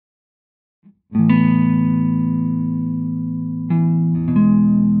Hi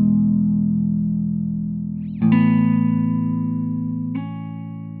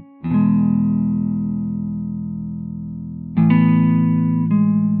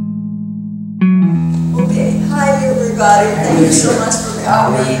everybody, thank you so much for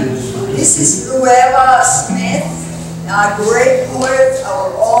coming. This is Loueva Smith, a great poet,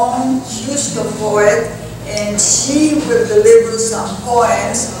 our own Houston poet, and she will deliver some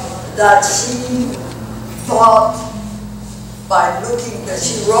poems that she thought that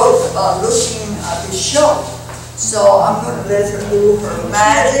she wrote about looking at the show. So I'm going to let her do her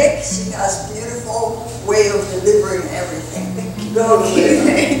magic. She has a beautiful way of delivering everything. Go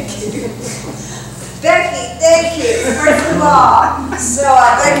ahead. Thank you. Becky, thank you, first of all. So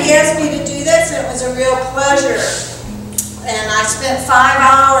Becky asked me to do this, and it was a real pleasure. And I spent 5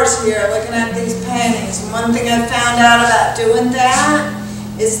 hours here looking at these paintings. And one thing I found out about doing that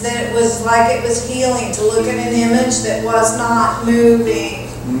is that it was like it was healing to look at an image that was not moving.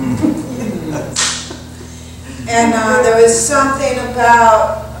 And there was something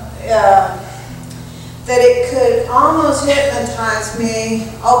about that it could almost hypnotize me,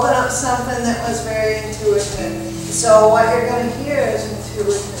 open up something that was very intuitive. So what you're going to hear is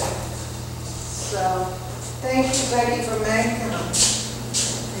intuitive. So thank you, Becky, for making them.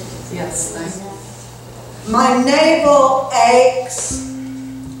 Yes, thank you. My navel aches,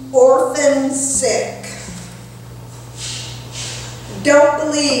 orphan sick. Don't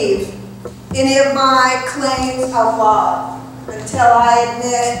believe any of my claims of love until I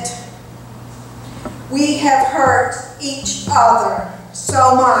admit we have hurt each other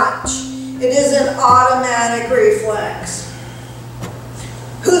so much, it is an automatic reflex.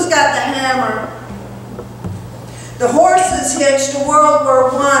 Who's got the hammer? The horses hitched to World War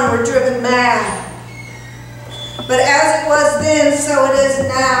I were driven mad. But as it was then, so it is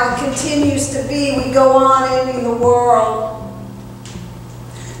now, continues to be. We go on ending the world.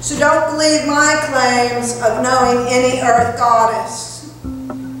 So don't believe my claims of knowing any earth goddess,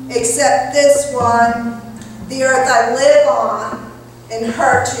 except this one, the earth I live on, and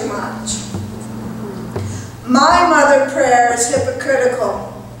her too much. My mother prayer is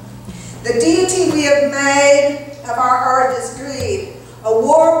hypocritical. The deity we have made of our earth is greed, a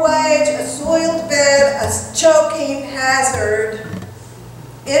war wage, a soiled bed, a choking hazard.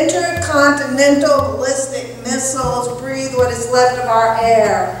 Intercontinental ballistic missiles breathe what is left of our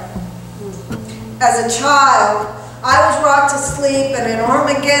air. As a child, I was rocked to sleep in an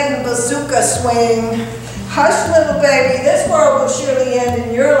Armageddon bazooka swing. Hush, little baby, this world will surely end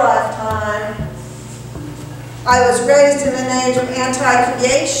in your lifetime. I was raised in an age of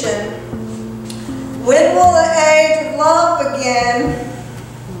anti-creation. When will the age of love begin?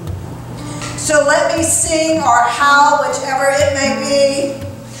 So let me sing or howl, whichever it may be.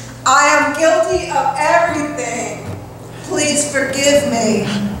 I am guilty of everything. Please forgive me.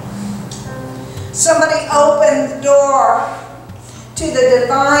 Somebody open the door to the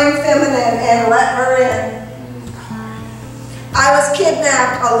divine feminine and let her in. I was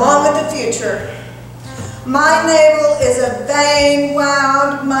kidnapped along with the future. My navel is a vein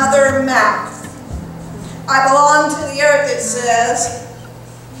wound mother mouth. I belong to the earth, it says.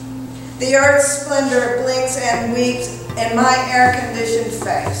 The earth's splendor blinks and weeps in my air-conditioned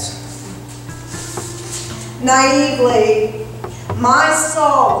face. Naively, my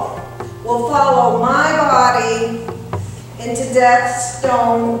soul will follow my body into death's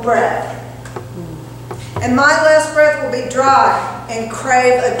stone breath. And my last breath will be dry and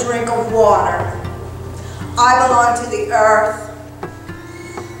crave a drink of water. I belong to the earth.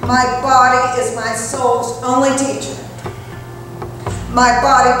 My body is my soul's only teacher. My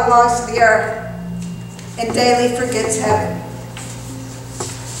body belongs to the earth and daily forgets heaven.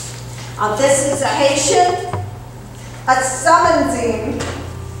 This is a Haitian, a summonsing,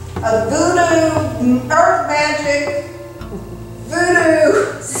 a voodoo, earth magic,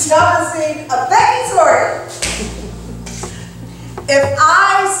 voodoo, summoning, a Becky Soria. If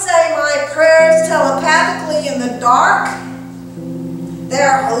I say my prayers telepathically in the dark, they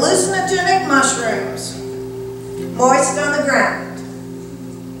are hallucinogenic mushrooms, moist on the ground.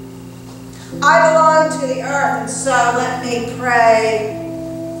 I belong to the earth, and so let me pray.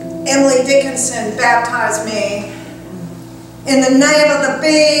 Emily Dickinson, baptize me. In the name of the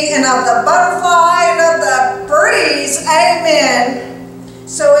bee and of the butterfly and of the breeze, amen.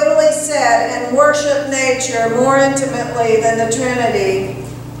 So Emily said, and worship nature more intimately than the Trinity.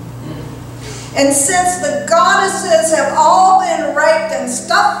 And since the goddesses have all been raped and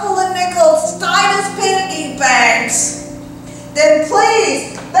stuffed full of nickels, tight as piggy banks, then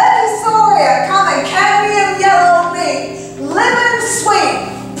please, Becky Soria, come and carry me of yellow meat, lemon sweet,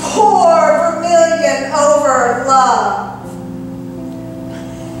 pour for me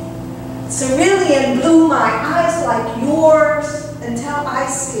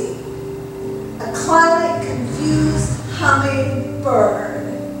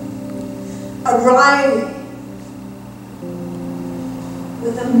arriving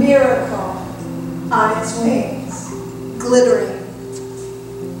with a miracle on its wings, glittering.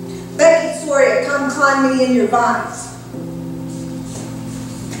 Becky Soria, come climb me in your vines.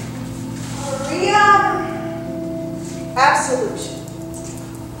 Maria, absolution.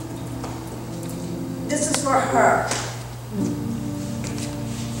 This is for her.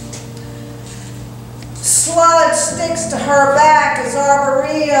 Sludge sticks to her back as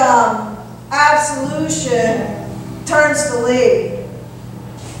Arboretum, absolution, turns the lead.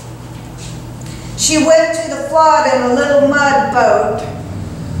 She went to the flood in a little mud boat.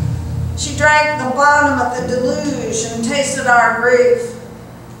 She drank the bottom of the deluge and tasted our grief.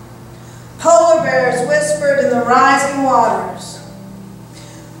 Polar bears whispered in the rising waters.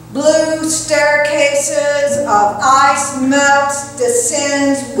 Blue staircases of ice melts,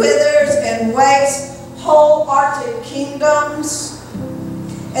 descends, withers, and wastes whole Arctic kingdoms,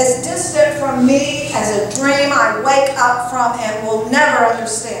 as distant from me as a dream I wake up from and will never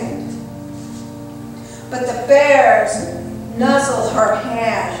understand. But the bears nuzzle her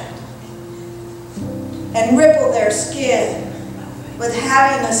hand and ripple their skin with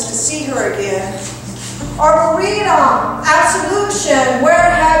happiness to see her again. Arboretum, absolution, where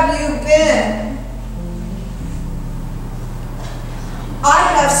have you been? I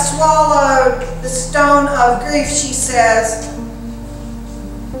have swallowed the stone of grief, she says.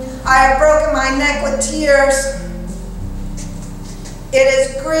 I have broken my neck with tears. It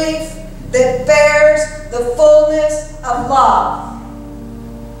is grief that bears the fullness of love.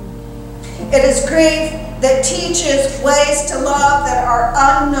 It is grief that teaches ways to love that are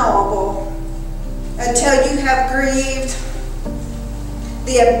unknowable until you have grieved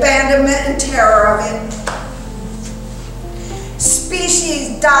the abandonment and terror of it.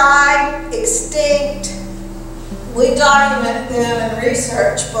 Species die extinct. We document them in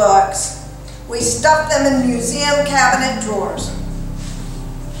research books. We stuff them in museum cabinet drawers.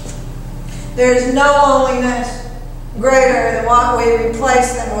 There is no loneliness greater than what we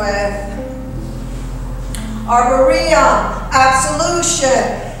replace them with. Arboretum,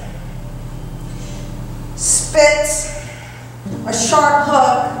 absolution, spits a sharp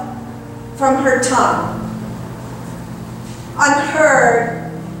hook from her tongue.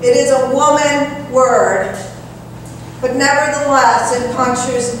 Unheard, it is a woman word, but nevertheless it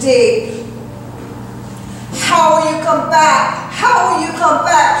punctures deep. How will you come back? How will you come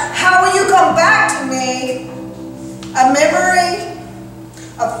back? How will you come back to me? A memory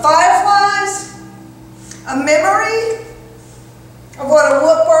of fireflies? A memory of what a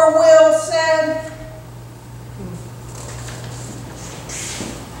whippoorwill said?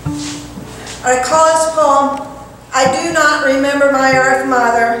 I call this poem, I Do Not Remember My Earth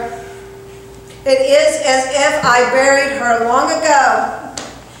Mother. It is as if I buried her long ago,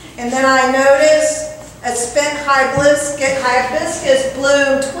 and then I noticed a spent hibiscus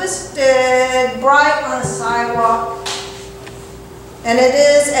bloom twisted bright on a sidewalk. And it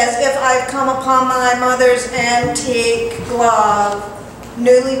is as if I've come upon my mother's antique glove,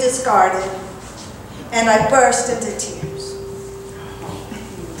 newly discarded, and I burst into tears.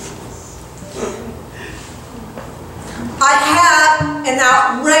 I have an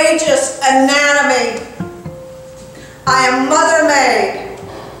outrageous anatomy. I am mother-made,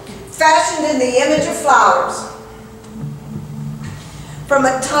 fashioned in the image of flowers. From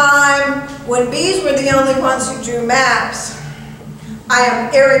a time when bees were the only ones who drew maps, I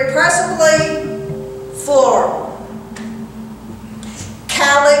am irrepressibly floral.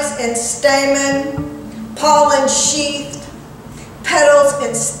 Calyx and stamen, pollen sheathed, petals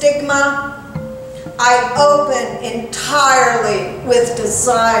and stigma, I open entirely with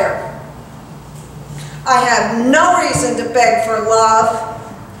desire. I have no reason to beg for love.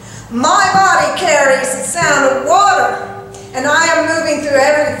 My body carries the sound of water, and I am moving through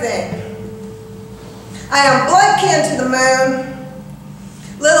everything. I am bloodkin to the moon,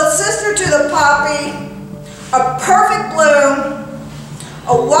 little sister to the poppy, a perfect bloom,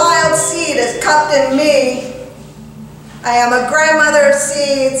 a wild seed is cupped in me. I am a grandmother of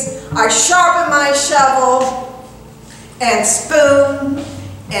seeds. I sharpen my shovel and spoon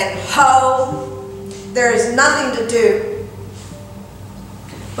and hoe. There is nothing to do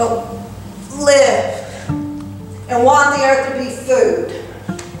but live and want the earth to be food.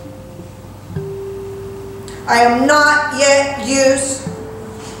 I am not yet used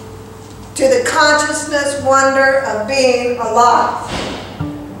to the consciousness wonder of being alive.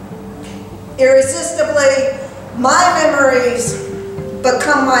 Irresistibly, my memories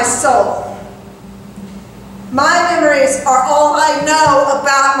become my soul. My memories are all I know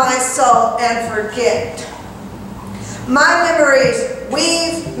about my soul and forget. My memories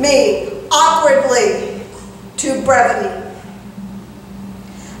weave me awkward brevity.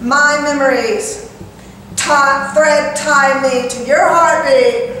 My memories thread tie me to your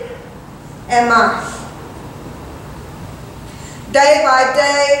heartbeat and mine. Day by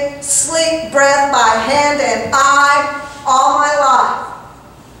day, sleep breath by hand, and all my life,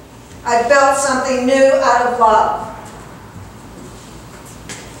 I built something new out of love.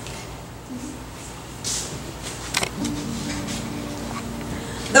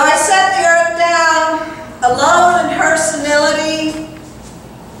 Though I set the earth down, alone in her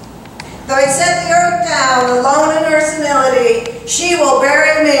senility, she will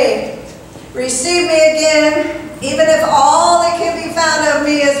bury me, receive me again, even if all that can be found of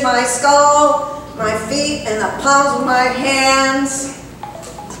me is my skull, my feet, and the palms of my hands.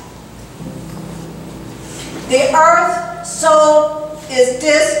 The earth soul is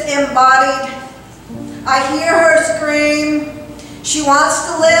disembodied. I hear her scream. She wants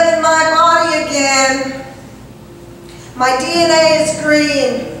to live in my body again. My DNA is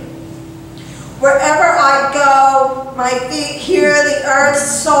green. Wherever I go, my feet hear the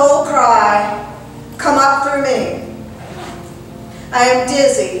earth's soul cry, come up through me. I am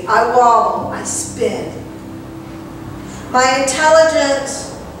dizzy, I wobble, I spin. My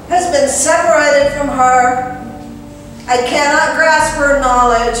intelligence has been separated from her. I cannot grasp her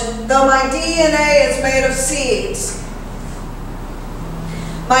knowledge, though my DNA is made of seeds.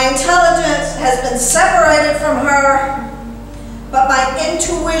 My intelligence has been separated from her, but my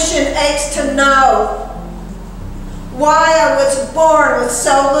intuition aches to know why I was born with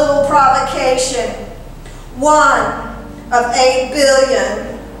so little provocation. 1 of 8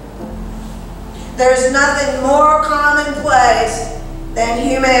 billion. There's nothing more commonplace than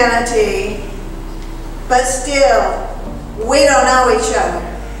humanity, but still, we don't know each other.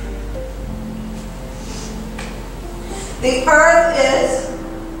 The earth is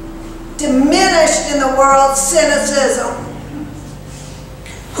diminished in the world's cynicism.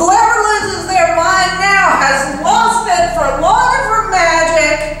 Whoever loses their mind now has lost it for long and for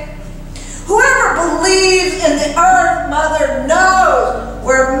magic. Whoever believes in the earth mother knows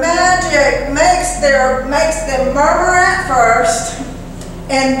where magic makes them murmur at first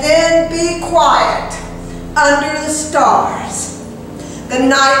and then be quiet under the stars. The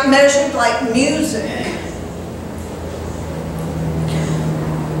night measured like music.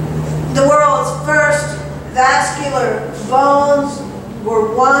 The world's first vascular bones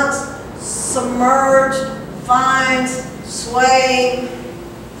were once submerged, vines swaying.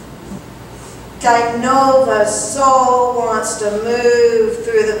 Nova's soul wants to move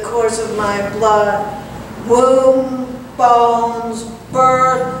through the course of my blood. Womb, bones,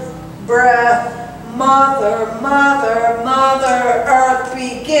 birth, breath, mother, mother, mother, earth,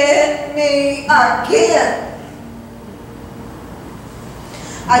 begin me again.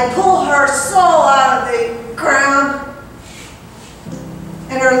 I pull her soul out of the ground,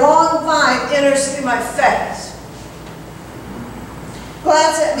 and her long vine enters through my face.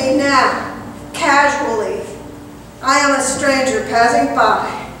 Glance at me now, casually. I am a stranger passing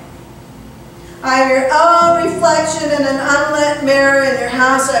by. I am your own reflection in an unlit mirror in your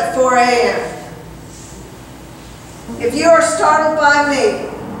house at 4 a.m. If you are startled by me,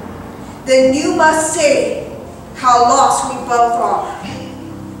 then you must see how lost we both are.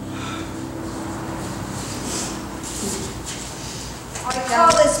 I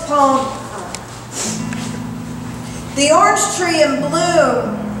call this poem The Orange Tree in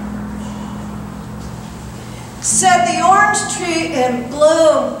Bloom. Said the orange tree in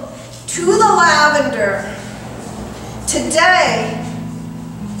bloom to the lavender, today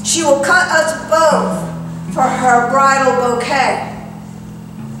she will cut us both for her bridal bouquet.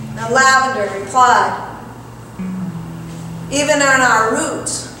 The lavender replied, even in our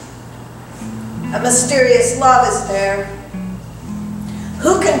roots, a mysterious love is there.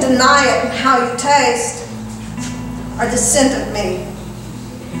 Who can deny it and how you taste are the scent of me.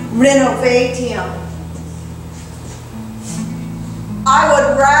 Renovatium. I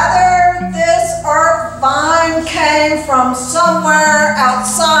would rather this earth vine came from somewhere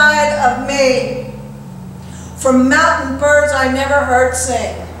outside of me. From mountain birds I never heard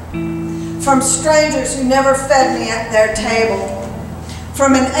sing. From strangers who never fed me at their table.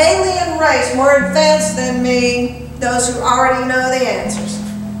 From an alien race more advanced than me, those who already know the answers.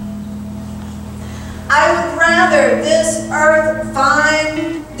 I would rather this earth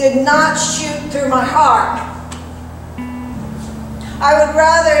vine did not shoot through my heart. I would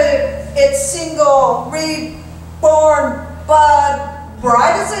rather its single reborn bud,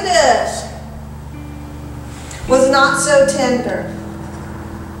 bright as it is, was not so tender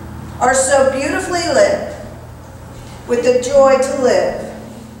or so beautifully lit with the joy to live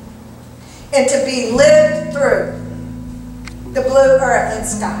and to be lived through. the blue earth and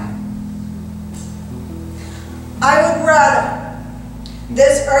sky. I would rather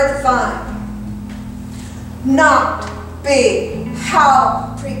this earth vine not be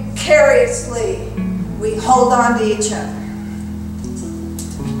how precariously we hold on to each other.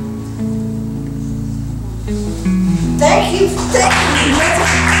 Thank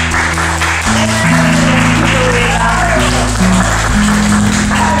you.